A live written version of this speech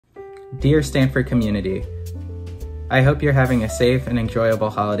Dear Stanford community, I hope you're having a safe and enjoyable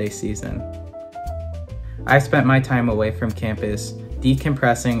holiday season. I've spent my time away from campus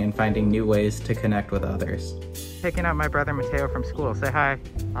decompressing and finding new ways to connect with others. Picking up my brother Mateo from school. Say hi.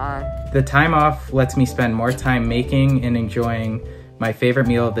 Hi. The time off lets me spend more time making and enjoying my favorite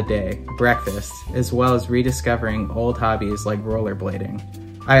meal of the day, breakfast, as well as rediscovering old hobbies like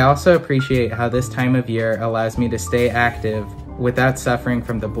rollerblading. I also appreciate how this time of year allows me to stay active without suffering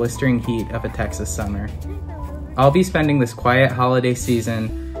from the blistering heat of a Texas summer. I'll be spending this quiet holiday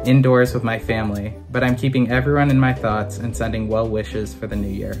season indoors with my family, but I'm keeping everyone in my thoughts and sending well wishes for the new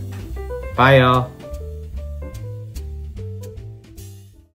year. Bye y'all.